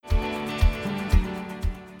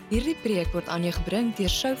Hierdie preek word aan jou gebring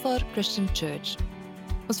deur Shofar Christian Church.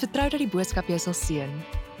 Ons vertrou dat die boodskap jou sal seën.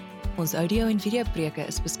 Ons audio en video preke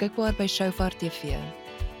is beskikbaar by Shofar TV.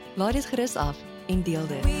 Laat dit gerus af en deel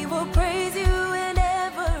dit. We will praise you in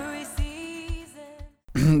every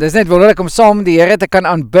season. Dis net wonderlik om saam die Here te kan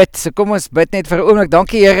aanbid. So kom ons bid net vir 'n oomblik.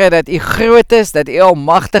 Dankie Here dat U groot is, dat U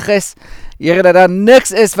almagtig is. Here, dat daar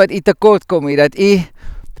niks is wat U tekort kom nie, dat U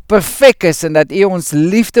perfek is en dat U ons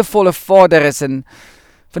liefdevolle Vader is. En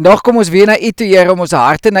vandag kom ons weer na U toe, Here, om ons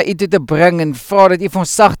harte na U toe te bring en vra dat U vir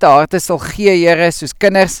ons sagte harte sal gee, Here, soos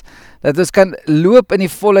kinders, dat ons kan loop in die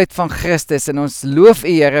volheid van Christus. En ons loof U,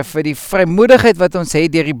 Here, vir die vrymoedigheid wat ons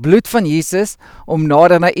het deur die bloed van Jesus om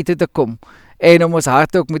nader na U toe te kom en om ons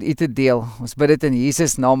harte ook met U te deel. Ons bid dit in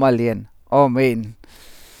Jesus naam alleen. Amen.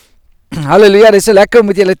 Halleluja, dit is so lekker om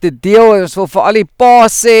met julle te deel. Ons wil vir al die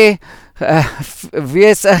paas sê,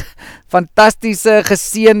 wees 'n fantastiese,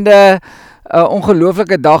 geseënde,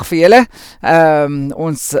 ongelooflike dag vir julle.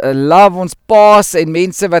 Ons love ons paas en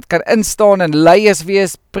mense wat kan instaan en leiers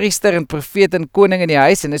wees, priester en profeet en koning in die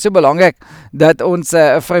huis. En dit is so belangrik dat ons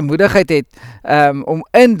 'n vrymoedigheid het om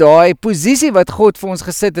in daai posisie wat God vir ons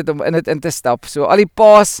gesit het, om in dit in te stap. So al die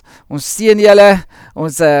paas, ons seën julle,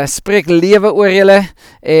 ons spreek lewe oor julle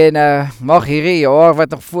en mag hierdie jaar wat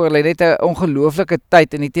nog voor lê net 'n ongelooflike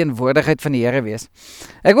tyd in die teenwoordigheid van die Here wees.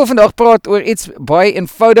 Ek wil vandag praat oor iets baie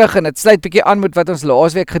eenvoudig en dit sluit bietjie aan met wat ons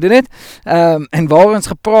laasweek gedoen het. En waar ons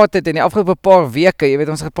gepraat het in die afgelope paar weke, jy weet,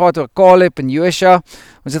 ons het gepraat oor Caleb en Joshua.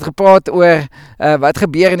 Ons het gepraat oor wat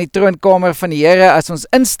gebeur in die troonkamer van die Here as ons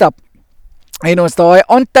instap en ons daai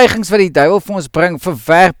aantuigings wat die duiwel vir ons bring,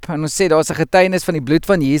 verwerp, en ons sê daar is 'n getuienis van die bloed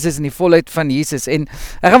van Jesus en die volheid van Jesus. En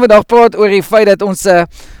ek gaan vandag praat oor die feit dat ons 'n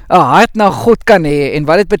hart na God kan hê en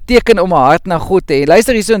wat dit beteken om 'n hart na God te hê.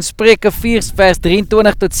 Luister hierso in Spreuke 4 vers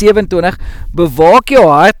 23 tot 27. Bewaak jou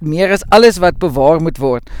hart meer as alles wat bewaar moet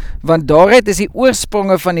word, want daaruit is die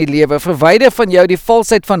oorspronge van die lewe. Verwyder van jou die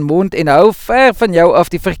valsheid van mond en hou ver van jou af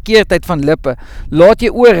die verkeerdheid van lippe. Laat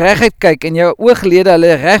jou oë reguit kyk en jou ooglede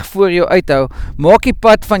hulle reg voor jou uithou. Maak die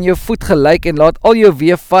pad van jou voet gelyk en laat al jou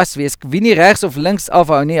weë vas wees. Wie nie regs of links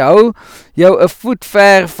afhou nie, hou jou 'n voet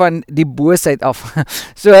ver van die boosheid af.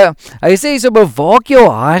 So hy sê so, bewaak jou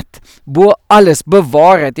hart bo alles,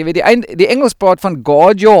 bewaar het. Jy weet, die Engels praat van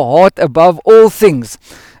guard your heart above all things.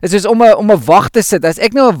 Dit is om 'n wag te sit. As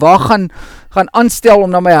ek nou 'n wag gaan aanstel om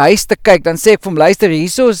na my huis te kyk, dan sê ek vir hom, luister,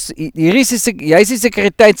 jy's die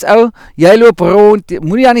sekuriteitsou, jy loop rond,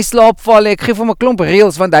 moenie aan die slaap val nie, ek gee vir hom 'n klomp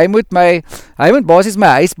reëls, want hy moet basies my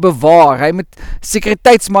huis bewaar, hy moet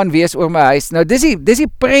sekuriteitsman wees oor my huis. Nou dis die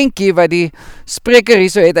prentjie wat die spreker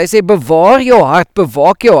hierso het. Hy sê, bewaar jou hart,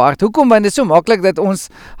 bewaak jou hart. Hoekom? Want dit is so maklik dat ons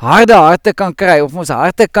harde harte kan kry, of ons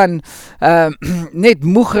harte kan net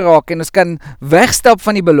moeg raak, en ons kan wegstap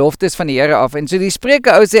van die beloftes van die Here af. En so die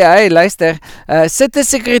spreker ou sê, hey, luister, sit 'n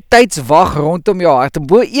sekuriteitswag rondom jou hart,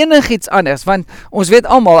 bo enigiets anders, want ons weet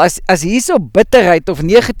almal, as hier so bitterheid of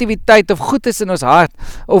negativiteit of goed is in ons hart,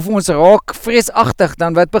 of ons raak vreesagtig,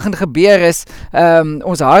 dan wat begin gebeur is,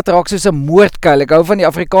 ons hart raak soos 'n moordkuil. Ek hou van die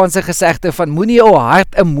Afrikaanse gesegde van moenie jou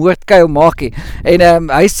hart 'n moordkuil maak nie. En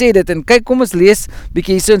hy sê dit, en kyk, kom ons lees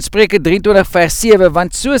bietjie hierso in Spreuke 23 vers 7,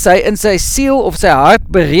 want soos hy in sy siel of sy hart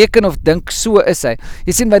bereken of dink, so is hy.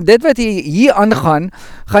 Jy sien, want dit wat hier aangaan,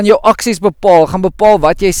 gaan jou aksies bepaal, gaan bepaal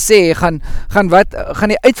wat jy sê, gaan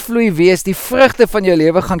die uitvloei wees, die vrugte van jou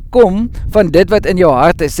lewe gaan kom van dit wat in jou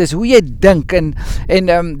hart is. Dis hoe jy dink, en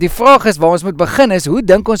die vraag is waar ons moet begin is, hoe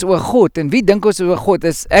dink ons oor God, en wie dink ons oor God?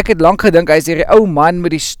 Ek het lank gedink, hy is hierdie ou man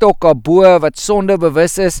met die stok daarbo, wat sonde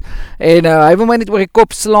bewus is, en hy wil my net oor die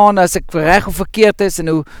kop slaan as ek reg of verkeerd is, en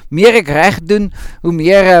hoe meer ek reg doen, hoe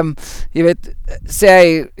meer, jy weet, sê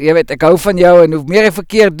hy, jy weet, ek hou van jou, en hoe meer ek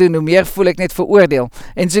verkeerd doen, hoe meer voel ek net veroordeel.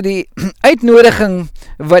 En so die uitnodiging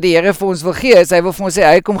wat die Here vir ons wil gee, is hy wil vir ons sê,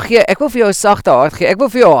 hy kom gee, ek wil vir jou 'n sagte hart gee, ek wil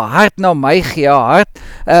vir jou 'n hart na my gee, 'n hart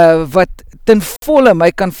wat ten volle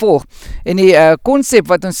my kan volg. En die konsep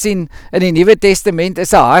wat ons sien in die Nuwe Testament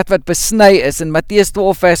is 'n hart wat besny is. In Matteus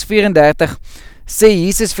 12 vers 34 sê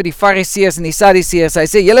Jesus vir die Fariseërs en die Sadduseërs, hy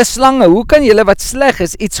sê, julle slange, hoe kan julle wat sleg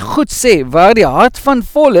is iets goed sê? Waar die hart van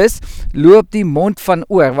vol is, loop die mond van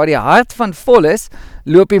oor. Waar die hart van vol is,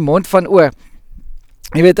 loop die mond van oor.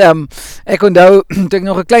 Jy weet, ek onthou, toe ek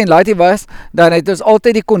nog 'n klein laaitjie was, dan het ons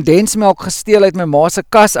altyd die kondensmelk gesteel uit my ma se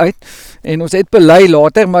kas uit, en ons het belei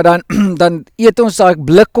later, maar dan eet ons daai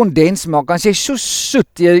blik kondensmelk, dan sê jy so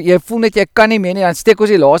soet, jy voel net jy kan nie meer nie, dan steek ons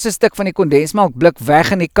die laaste stuk van die kondensmelk blik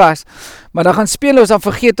weg in die kas, maar dan gaan speel ons, dan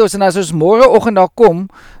vergeet ons, en as ons môreoggend daar kom,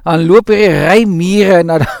 dan loop hierdie ry mure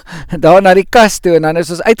daar na die kas toe, en dan is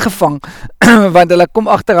ons uitgevang, want hulle kom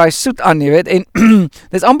agter daai soet aan, jy weet, en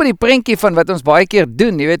dis amper die prentjie van wat ons baie keer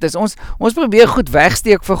doen, jy weet, ons probeer goed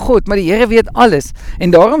wegsteek vir God, maar die Here weet alles,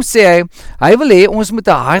 en daarom sê hy wil hê, ons moet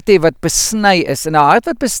 'n hart hê wat besny is, en 'n hart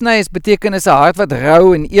wat besny is, beteken is 'n hart wat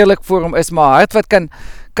rou en eerlik voor hom is, maar 'n hart wat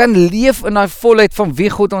kan leef in daai volheid van wie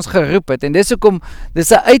God ons geroep het, en dis hoekom,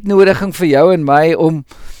 dis 'n uitnodiging vir jou en my,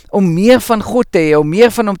 om meer van God te hê, om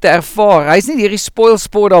meer van hom te ervaar. Hy is nie hierdie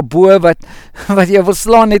spoilsport daarbo wat jy wil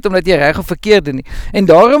slaan net omdat jy reg of verkeerd doen nie. En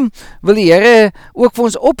daarom wil die Here ook vir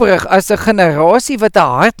ons oprig as 'n generasie wat 'n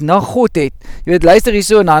hart na God het. Jy weet, luister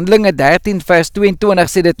hierso in Handelinge 13 vers 22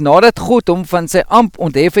 sê dit, nadat God hom van sy ampt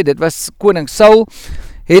onthef het, dit was koning Saul,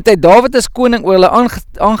 het hy Dawid as koning oor hulle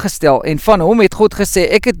aangestel, en van hom het God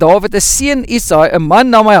gesê, ek het Dawid 'n seun Isaai, 'n man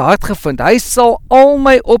na my hart gevind, hy sal al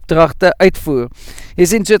my opdragte uitvoer. Jy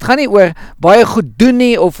sien, so het gaan nie oor baie goed doen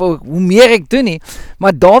nie, of hoe meer ek doen nie,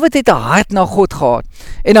 maar Dawid het 'n hart na God gehad,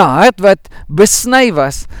 en 'n hart wat besny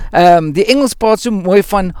was. Die Engels praat so mooi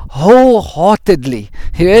van wholeheartedly,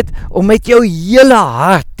 jy weet, om met jou hele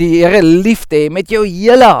hart die Here lief te hê, met jou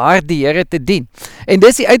hele hart die Here te dien. En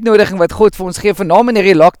dis die uitnodiging wat God vir ons gee, veral in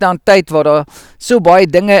hierdie lockdown tyd, waar daar so baie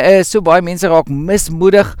dinge is, so baie mense raak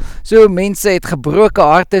mismoedig, so mense het gebroke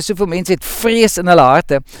harte, soveel mense het vrees in hulle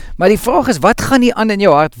harte, maar die vraag is, wat gaan nie aan in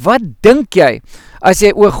jou hart? Wat dink jy as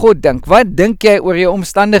jy oor God dink? Wat dink jy oor jou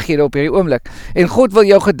omstandighede op hierdie oomblik? En God wil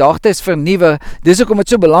jou gedagtes vernuwe. Dis hoekom dit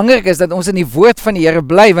so belangrik is dat ons in die woord van die Here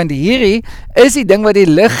bly, want hierdie is die ding wat die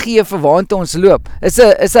lig gee vir waartoe ons loop. Is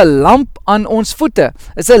 'n lamp aan ons voete.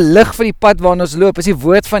 Is 'n lig vir die pad waarna ons loop. Is die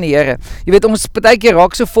woord van die Here. Jy weet, ons partykeer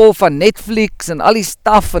raak so vol van Netflix en al die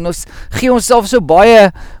stuff, en ons gee onsself so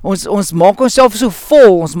baie, ons maak onsself so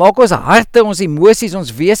vol, ons maak ons harte, ons emosies,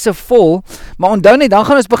 ons wese vol, maar onthou net, dan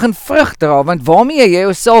gaan ons begin vrug dra, want waarmee jy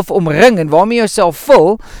jouself omring en waarmee jy jouself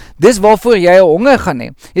vul, dis waarvoor jy 'n honger gaan hê.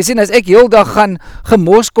 Jy sien, as ek heeldag gaan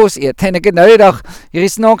gemorskos eet, en ek het nou die dag hierdie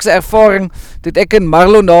snaakse ervaring, toe ek in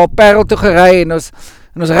Marlon na Parel toe gery, en ons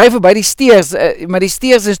ry verby die steers, maar die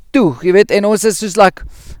steers is toe, jy weet, en ons is soos like,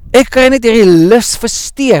 ek kry net hierdie lus vir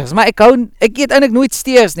steers, maar ek eet eintlik nooit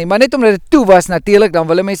steers nie, maar net omdat dit toe was natuurlik, dan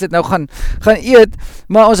wil mense dit nou gaan eet,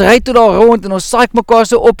 maar ons ry toe daar rond, en ons saik mekaar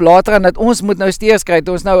so op later, en dat ons moet nou steers kry,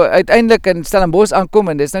 toe ons nou uiteindelik in Stellenbosch aankom,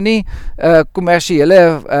 en dis nou nie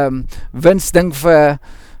kommersiële winsding vir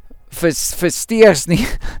steers nie,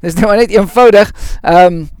 dis nou net eenvoudig,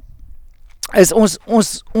 is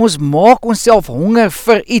ons maak onsself honger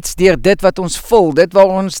vir iets deur dit wat ons vul, dit wat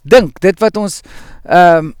ons dink, dit wat ons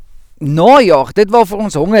najaag, dit waarvoor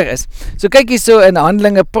ons honger is. So kyk hier so in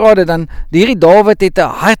Handelinge praat dit dan, hierdie Dawid het 'n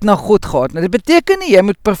hart na God gehad. Nou dit beteken nie jy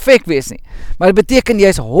moet perfek wees nie, maar dit beteken jy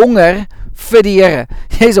is honger vir die Here.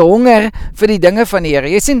 Jy is honger vir die dinge van die Here.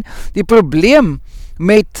 Jy sien, die probleem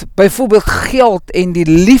met byvoorbeeld geld en die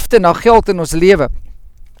liefde na geld in ons lewe,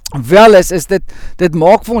 wel is dit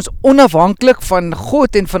maak vir ons onafhanklik van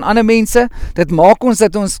God en van ander mense. Dit maak ons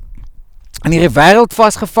dat ons in hierdie wêreld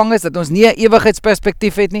vasgevang is, dat ons nie 'n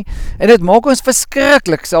ewigheidsperspektief het nie, en dit maak ons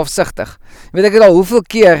verskriklik selfsugtig. Weet ek het al hoeveel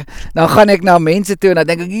keer, dan gaan ek na mense toe, en dan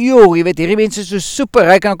denk ek, joh, jy weet, hierdie mense is so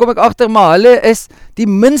superryk, en dan kom ek agter, maar hulle is die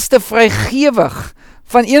minste vrygewig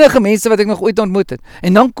van enige mense wat ek nog ooit ontmoet het.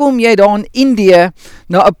 En dan kom jy daar in Indië,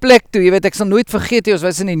 na 'n plek toe, jy weet, ek sal nooit vergeet, ons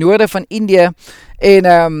was in die noorde van Indië,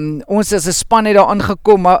 en ons is 'n span het daar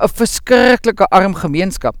aangekom, maar 'n verskriklike arm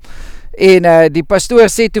gemeenskap. En die pastoor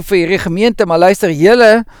sê toe vir hierdie gemeente, maar luister,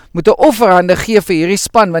 julle moet 'n offerhande gee vir hierdie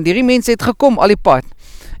span, want hierdie mense het gekom al die pad.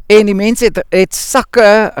 En die mense het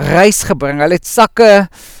sakke rys gebring, hulle het sakke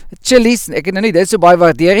chilies, ek het nou nie dit so baie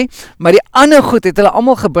waardeer nie, maar die ander goed het hulle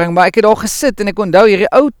almal gebring, maar ek het daar gesit, en ek onthou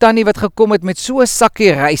hierdie ou tannie wat gekom het met so 'n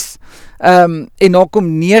sakkie rys, en daar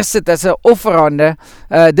kom neersit as 'n offerhande,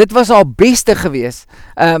 dit was haar beste gewees,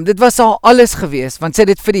 dit was haar alles gewees, want sy het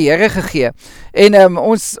dit vir die Here gegee, en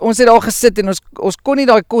ons het daar gesit, en ons kon nie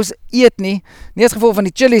daai kos eet nie as gevolg van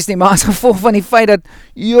die chilies nie, maar as gevolg van die feit dat,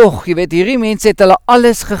 joh, jy weet, hierdie mense het hulle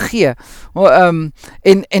alles gegee,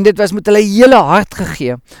 en dit was met hulle hele hart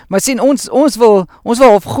gegee, maar sien, ons wil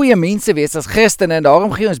half goeie mense wees as Christene, en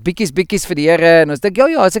daarom gee ons bietjies vir die Here, en ons dink, ja,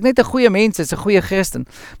 as ek net 'n goeie mens is, 'n goeie Christen,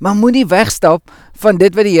 maar moenie wegstap van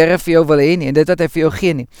dit wat die Here vir jou wil hê nie, en dit wat hy vir jou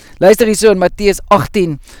gee nie. Luister hierso in Matteus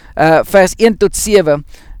 18, vers 1 tot 7,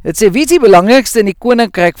 dit sê, wie is die belangrikste in die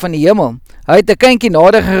koninkryk van die hemel? Hy het 'n kindjie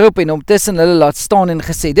nader geroep en hom tussen hulle laat staan en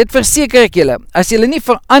gesê, dit verseker ek julle, as julle nie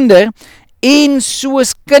verander en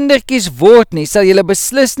soos kindertjies word nie, sal julle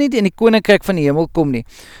beslis nie in die koninkryk van die hemel kom nie.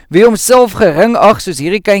 Wie homself gering ag soos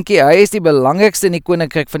hierdie kindjie, hy is die belangrikste in die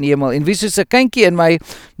koninkryk van die hemel, en wie soos 'n kindjie in my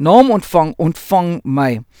naam ontvang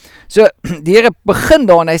my. So, die Here begin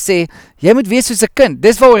daar, en hy sê, jy moet wees soos 'n kind,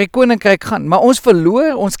 dis waaroor die koninkryk gaan, maar ons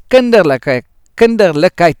verloor ons kinderlikheid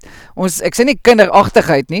kinderlikheid. Ek sê nie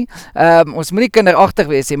kinderagtigheid nie, ons moet nie kinderagtig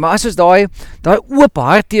wees nie, maar as ons daai oop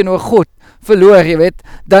hart teenoor God verloor, jy weet,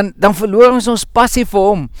 dan verloor ons passie vir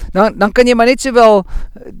hom. Dan kan jy maar net sowel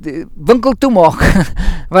winkel toemaak.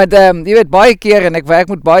 Want jy weet, baie keer, en ek werk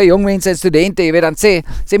met baie jong mense en studente, jy weet, dan sê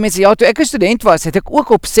mense, ja, toe ek 'n student was, het ek ook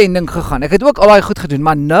op sending gegaan. Ek het ook al daai goed gedoen,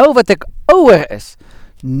 maar nou wat ek ouer is,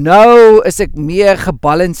 nou is ek meer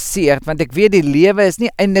gebalanseerd, want ek weet die lewe is nie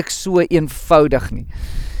eintlik so eenvoudig nie.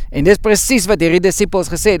 En dis presies wat hierdie disippels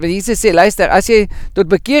gesê het, want Jesus sê, luister, as jy tot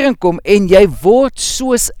bekering kom en jy word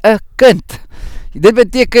soos 'n kind, dit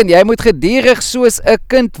beteken, jy moet gedurig soos 'n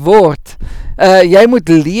kind word. Jy moet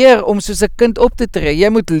leer om soos 'n kind op te tree. Jy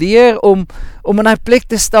moet leer om in daai plek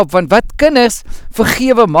te stap, want wat kinders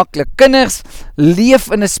vergewe maklik. Kinders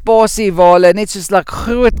leef in 'n spasie waar hulle net soos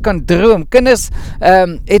groot kan droom. Kinders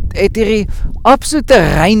het hierdie absolute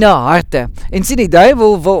reine harte. En sien, die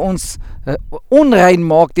duiwel wil ons onrein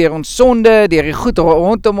maak deur ons sonde, deur die goed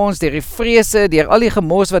rondom ons, deur die vrese, deur al die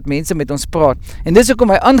gemors wat mense met ons praat. En dis hoekom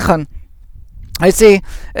hy aangaan. Hy sê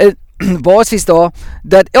basies daar,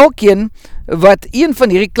 dat elkeen wat een van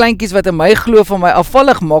hierdie kleintjies wat in my glo van my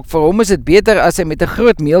afvallig maak, vir hom is dit beter as hy met 'n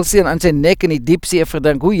groot meelsteen aan sy nek in die diepsee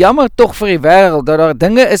verdrink. Hoe jammer tog vir die wêreld dat daar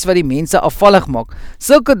dinge is wat die mense afvallig maak.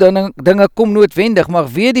 Sulke dinge kom noodwendig, maar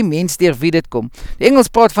weet die mens deur wie dit kom. Die Engels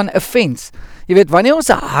praat van offense. Jy weet, wanneer ons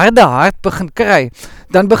 'n harde hart begin kry,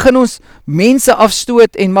 dan begin ons mense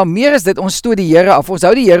afstoot en maar meer is dit, ons stoot die Here af. Ons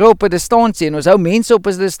hou die Here op 'n distansie en ons hou mense op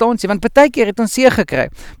 'n distansie, want partykeer het ons seer gekry.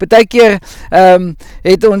 Partykeer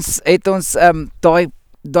het ons daai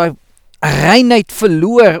reinheid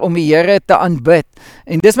verloor om die Here te aanbid.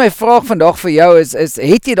 En dis my vraag vandag vir jou is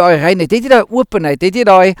het jy daai reinheid, het jy daai openheid, het jy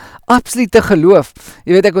daai absolute geloof?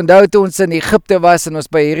 Jy weet, ek onthou toe ons in Egipte was en ons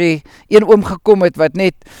by hierdie een oom gekom het wat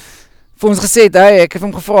net vir ons gesê het, ek het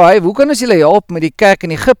hom gevra, hoe kan ons julle help met die kerk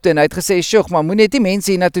in Egipte? En hy het gesê, sjoeg, maar moet net die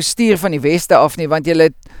mense hier na toe stuur van die weste af nie, want julle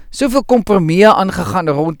het soveel kompromieë aangegaan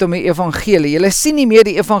rondom die evangelie. Julle sien nie meer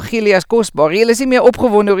die evangelie as kosbaar, julle is nie meer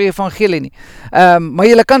opgewonde oor die evangelie nie. Maar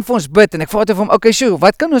julle kan vir ons bid, en ek vraag toe vir hom, okay, sjoe,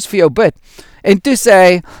 wat kan ons vir jou bid? En toe sê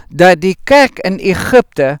hy, dat die kerk in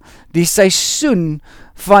Egipte, die seisoen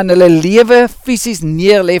van hulle lewe fisies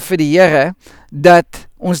neerlê vir die Here, dat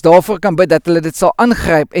ons daarvoor kan bid, dat hulle dit sal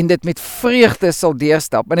aangryp en dit met vreugde sal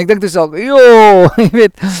deurstap. En ek dink toe sal, jy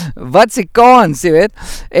weet, wat is die kans, jy weet?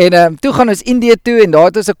 En toe gaan ons Indië toe en daar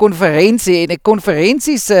het ons 'n konferensie en die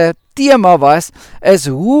konferensie se tema is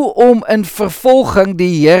hoe om in vervolging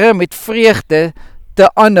die Here met vreugde te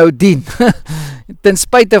aanhou dien. Ten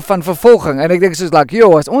spyte van vervolging. En ek dink soos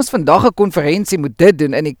as ons vandag 'n konferensie moet dit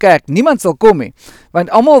doen in die kerk, niemand sal kom nie. Want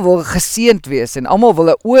almal wil geseënd wees en almal wil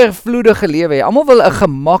 'n oorvloedige lewe hê. Almal wil 'n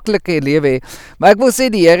gemaklike lewe hê. Maar ek wil sê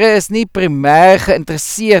die Here is nie primêr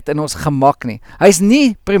geïnteresseerd in ons gemak nie. Hy is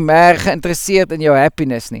nie primêr geïnteresseerd in jou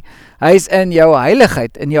happiness nie. Hy is in jou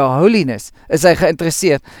heiligheid, in jou holiness is hy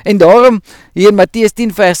geïnteresseerd. En daarom hier in Matteus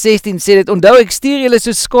 10 vers 16 sê dit, onthou ek stuur julle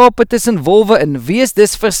soos skape tussen wolwe in. Wees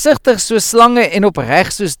dus versigtig soos slange en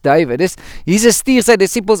opreg soos duwe. Dis Jesus stuur sy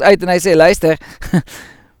disippels uit en hy sê, luister,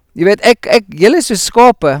 jy weet, julle is soos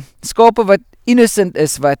skape wat innocent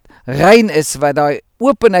is, wat rein is, wat daai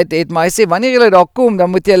openheid het, maar hy sê, wanneer julle daar kom, dan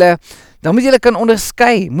moet julle kan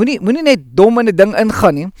onderskei. Moenie net dom in 'n ding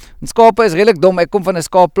ingaan nie. En skape is redelik dom. Ek kom van 'n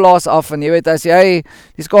skaapplaas af en jy weet, as jy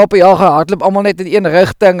die skape jag, hardloop almal net in een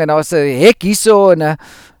rigting en daar's 'n hek hierso en 'n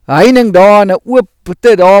heining daar en 'n oop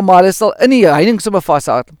pute daar, maar hulle sal in die heining sommer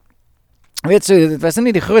vashardloop. Weet so, dit was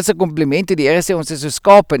nie die grootste kompliment toe die Here sê ons is so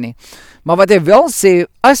skape nie. Maar wat hy wel sê,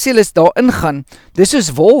 as julle daar ingaan, dis soos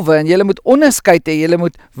wolwe en julle moet onderskeid hê, julle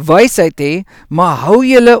moet wysheid hê, maar hou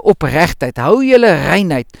julle opregtheid, hou julle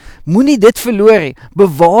reinheid. Moenie dit verloor nie.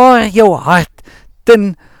 Bewaar jou hart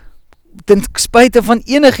ten spyte van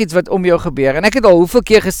enigiets wat om jou gebeur. En ek het al hoeveel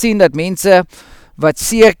keer gesien dat mense wat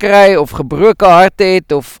seer kry of gebroke harte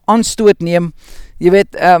het of aanstoot neem, jy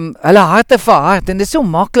weet, hulle harte verhard en dit is so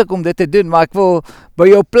maklik om dit te doen, maar ek wil by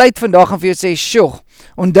jou pleit vandag en vir jou sê, sjoe,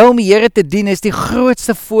 onthou om die Here te dien is die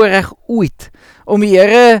grootste voorreg ooit. Om die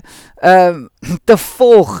Here te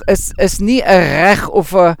volg is nie 'n reg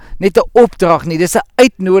of net 'n opdrag nie, dis 'n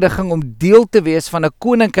uitnodiging om deel te wees van 'n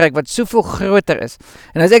koninkryk wat soveel groter is.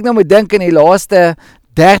 En as ek nou moet dink in die laaste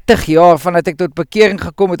 30 jaar vandat ek tot bekering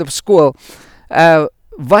gekom het op skool,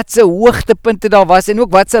 wat se hoogtepunte daar was en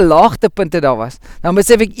ook wat se laagtepunte daar was. Dan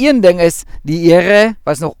besef ek een ding is, die Here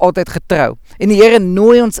was nog altyd getrou. En die Here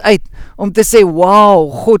nooi ons uit om te sê,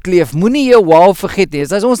 wow, God leef. Moenie jou wow vergeet nie.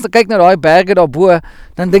 As ons kyk na daai berge daarbo,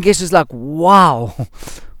 dan dink jy soos wow,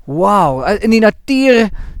 Wow, in die natuur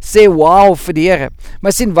sê wow vir die Here.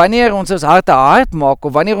 Maar sien, wanneer ons harte hard maak,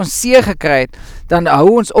 of wanneer ons seer gekry het, dan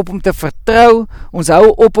hou ons op om te vertrou, ons hou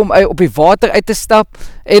op om op die water uit te stap,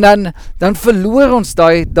 en dan verloor ons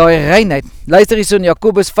daai reinheid. Luister hierso in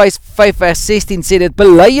Jakobus 5 vers 16 sê dit,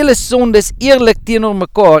 bely julle sondes eerlik teenoor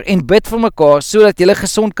mekaar, en bid vir mekaar, sodat julle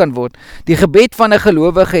gesond kan word. Die gebed van 'n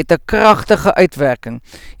gelowige het 'n kragtige uitwerking.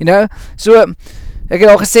 So, ek het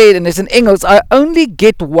al gesê, en dis in Engels, I only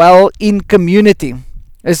get well in community.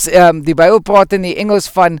 Die Bybel praat in die Engels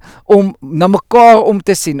van om na mekaar om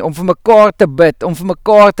te sien, om vir mekaar te bid, om vir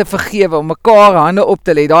mekaar te vergewe, om mekaar hande op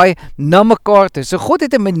te lê, daai na mekaar toe. So God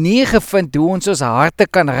het 'n manier gevind hoe ons harte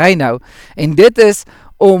kan rein hou, en dit is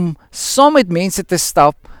om saam met mense te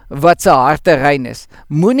stap wat se harte rein is.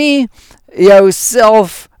 Moenie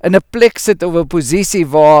jouself in 'n plek sit of 'n posisie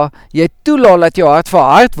waar jy toelaat dat jou hart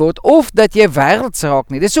verhard word of dat jy wêrelds raak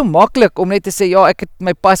nie. Dit is so maklik om net te sê, ja, ek het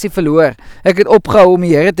my passie verloor. Ek het opgehou om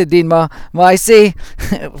die Here te dien, maar hy sê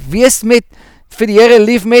wees vir die Here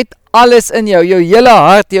lief met alles in jou hele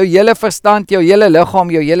hart, jou hele verstand, jou hele liggaam,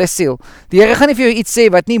 jou hele siel. Die Here gaan nie vir jou iets sê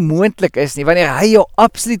wat nie moontlik is nie, wanneer hy jou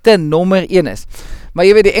absolute nommer 1 is. Maar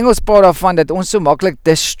jy weet, die Engels praat daarvan dat ons so maklik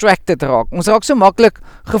distracted raak. Ons raak so maklik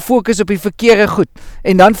gefokus op die verkeerde goed.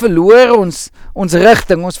 En dan verloor ons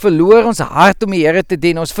rigting, ons verloor ons hart om die Here te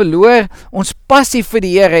dien, ons verloor ons passie vir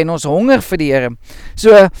die Here en ons honger vir die Here.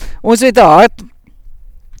 So, ons het 'n hart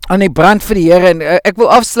aan die brand vir die Here, en ek wil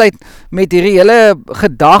afsluit met hierdie hele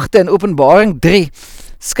gedagte in Openbaring 3.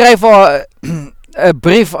 Skryf haar 'n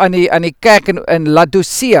brief aan die kerk in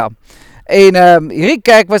Laodicea. En hierdie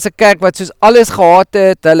kerk was 'n kerk wat soos alles gehad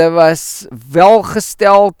het, hulle was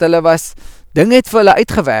welgesteld, dinge het vir hulle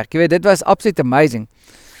uitgewerk, jy weet, dit was absoluut amazing.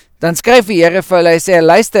 Dan skryf die Here vir hulle, hy sê,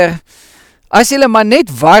 luister, as julle maar net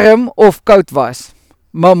warm of koud was,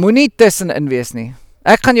 maar moenie tussenin wees nie.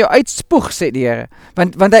 Ek gaan jou uitspoeg, sê die Here,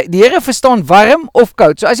 want die Here verstaan warm of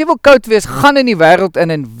koud, so as jy wil koud wees, gaan in die wêreld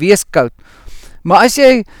in en wees koud. Maar as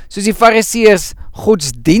jy, soos die Fariseërs,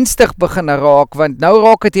 godsdienstig begin raak, want nou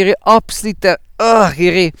raak het hierdie absolute,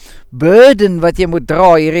 hierdie burden wat jy moet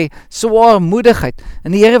dra, hierdie swaarmoedigheid.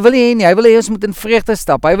 En die Here wil hê nie, hy wil hê ons moet in vreugde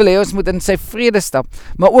stap, hy wil hê ons moet in sy vrede stap,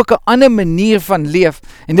 maar ook 'n ander manier van leef.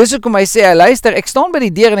 En dis hoekom hy sê, luister, ek staan by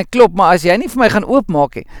die deur en ek klop, maar as jy nie vir my gaan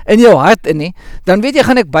oopmaak nie, in jou hart in nie, dan weet jy,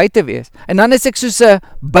 gaan ek buite wees. En dan is ek soos 'n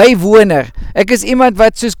bywoner. Ek is iemand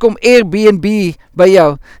wat soos kom Airbnb by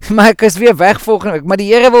jou, maar ek is weer weg volgende week. Maar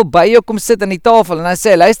die Here wil by jou kom sit aan die tafel, en dan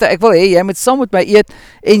sê, luister, ek wil hê, jy moet saam met my eet,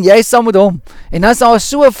 en jy saam met hom. En dan is daar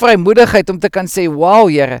so 'n vrymoedigheid om te kan sê, wow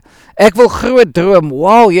Here, ek wil groot droom,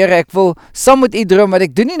 wow Here, ek wil saam met u droom, want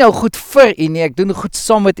ek doen nie nou goed vir u nie, ek doen goed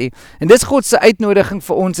saam met u. En dis God se uitnodiging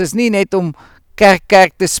vir ons, is nie net om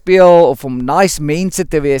kerk te speel, of om nice mense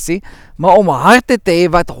te wees nie, maar om harte te hê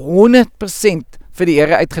wat 100% vir die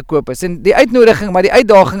Here uitgekoop is. En die uitnodiging, maar die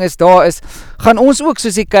uitdaging is gaan ons ook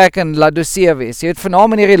soos die kerk in Laodicea wees. Jy weet,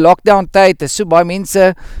 vernaam in hierdie lockdown tyd, is so baie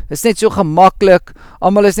mense, is net so gemaklik,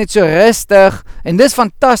 almal is net so rustig, en dis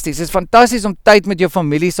fantasties, is fantasties om tyd met jou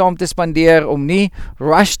familie saam te spandeer, om nie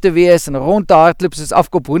rush te wees, en rond te hardloop soos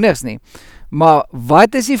afkoop hoenders nie. Maar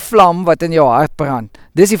wat is die vlam wat in jou hart brand?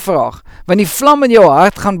 Dis die vraag. Want die vlam in jou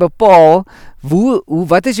hart gaan bepaal,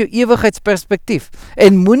 wat is jou ewigheidsperspektief?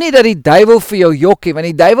 En moenie dat die duiwel vir jou jokkie, want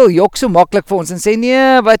die duiwel jok so maklik vir ons en sê,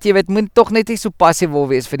 nee, wat jy weet, moet tog net nie so passief wil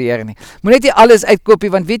wees vir die Here nie. Moet net nie alles uitkoop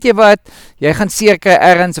nie, want weet jy wat, jy gaan seer kry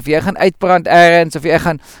ergens, of jy gaan uitbrand ergens, of jy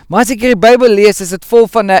gaan, maar as ek hier die Bybel lees, is dit vol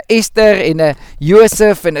van 'n Esther, en 'n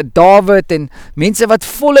Josef, en 'n Dawid, en mense wat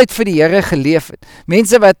voluit vir die Here geleef het,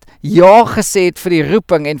 mense wat ja gesê het vir die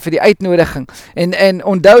roeping, en vir die uitnodiging, en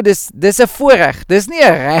onthou, dis 'n voorreg, dis nie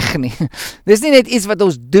 'n reg nie, dis nie net iets wat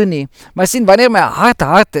ons doen nie, maar sien, wanneer my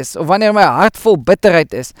hart is, of wanneer my hart vol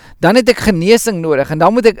bitterheid is, dan het ek genesing nodig, en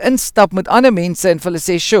dan moet ek instap met ander mense, en vir hulle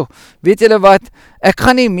sê, sjoe, weet julle wat, ek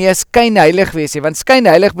gaan nie meer skynheilig wees nie, want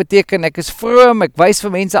skynheilig beteken, ek is vroom, ek wys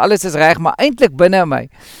vir mense, alles is reg, maar eintlik binne my,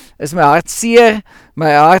 is my hart seer,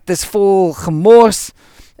 my hart is vol gemors,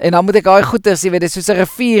 en dan moet ek daai goeders, jy weet, dit is soos 'n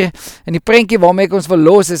rivier, en die prentjie waarmee ek ons wil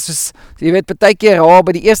los, is soos, jy weet, partykeer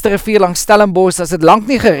by die eerste rivier langs Stellenbosch, as dit lank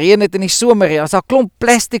nie gereën het in die somer, as daar klomp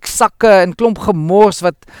plastic sakke, en klomp gemors,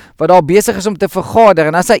 wat daar besig is om te vergader,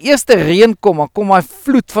 en as hy eerste reën kom, dan kom hy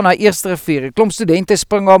vloed van die eerste rivier, klomp studente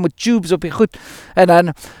spring daar met tubes op die goed,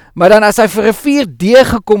 maar dan as hy vir rivier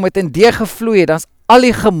deurgekom het, en deurgevloei het, dan is al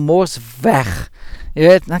die gemors weg. Jy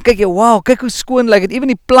weet, dan kyk jy, wow, kyk hoe skoon lyk het, even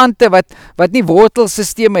die plante wat nie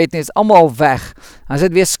wortelsysteme het nie, is allemaal weg, dan is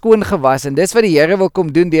dit weer skoon gewas, en dis wat die Here wil kom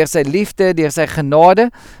doen, deur sy liefde, deur sy genade,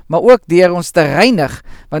 maar ook deur ons te reinig,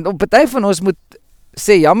 want op party van ons moet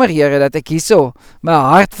sê, jammer Here, dat ek hierso my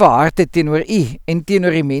hart vir harte teenoor U en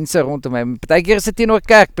teenoor die mense rondom my. Partykeer is dit teenoor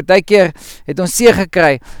kerk, partykeer het ons seë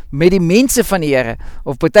gekry met die mense van die Here,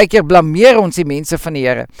 of partykeer blameer ons die mense van die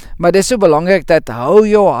Here. Maar dis so belangrik dat hou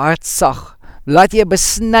jou hart sag. Laat jy 'n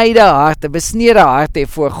besnyde hart, 'n besnede hart hê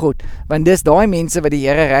voor God, want dis daai mense wat die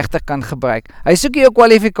Here regtig kan gebruik. Hy soek nie jou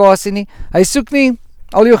kwalifikasie nie, hy soek nie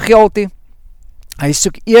al jou geld nie. Hy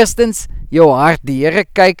soek eerstens jou hart. Die Here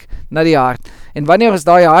kyk na die hart. En wanneer ons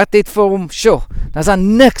daai hart het vir hom, dan is daar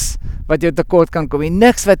niks wat jou tekort kan kom.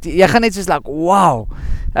 Niks wat, jy gaan net soos like, wow,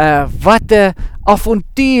 wat 'n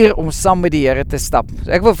avontuur om saam met die Here te stap.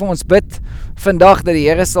 So ek wil vir ons bid vandag dat die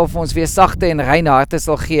Here sal vir ons weer sagte en reine harte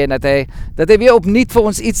sal gee, en dat hy weer opnuut vir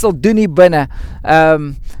ons iets sal doen hier binne.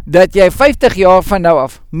 Dat jy 50 jaar van nou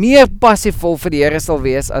af meer passievol vir die Here sal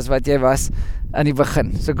wees as wat jy was aan die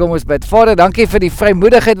begin. So kom ons bid. Vader, dankie vir die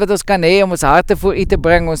vrymoedigheid wat ons kan hê om ons harte voor U te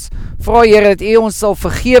bring. Ons vra Here dat U ons sal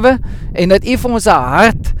vergewe en dat U vir ons 'n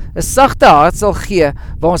hart, 'n sagte hart sal gee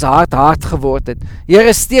waar ons hart hard geword het.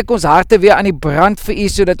 Here, steek ons harte weer aan die brand vir U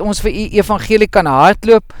sodat ons vir U evangelie kan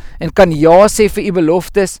hardloop en kan ja sê vir U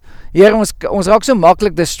beloftes. Here, ons raak so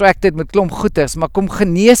maklik distracted met klomp goeters, maar kom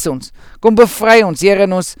genees ons. Kom bevry ons, Here,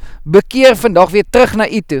 en ons bekeer vandag weer terug na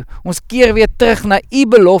U toe. Ons keer weer terug na U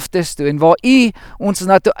beloftes toe en waar U ons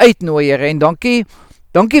na toe uitnooi, Here. En dankie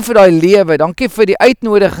vir daai lewe, dankie vir die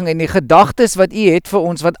uitnodiging en die gedagtes wat U het vir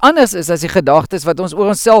ons, wat anders is as die gedagtes wat ons oor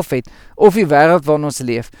onsself het, of die wêreld waarin ons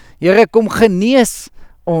leef. Here, kom genees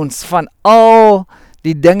ons van al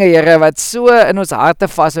die dinge, Here, wat so in ons harte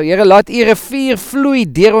vashou. Here, laat U rivier vloei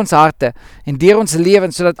deur ons harte en deur ons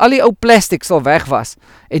lewens, sodat al die ou plastiek sal wegwas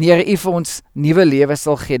en Here, U vir ons nuwe lewe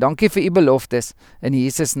sal gee. Dankie vir U beloftes. In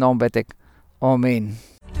Jesus naam bid ek. Amen.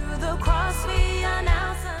 Through the cross we are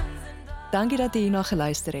now sons and daughters. Dankie dat jy hierna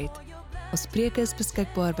geluister het. Ons preke is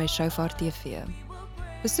beskikbaar by Shofar TV.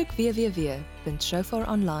 Besoek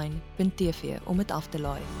www.shofaronline.tv om dit af te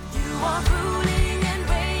laai. You are ruling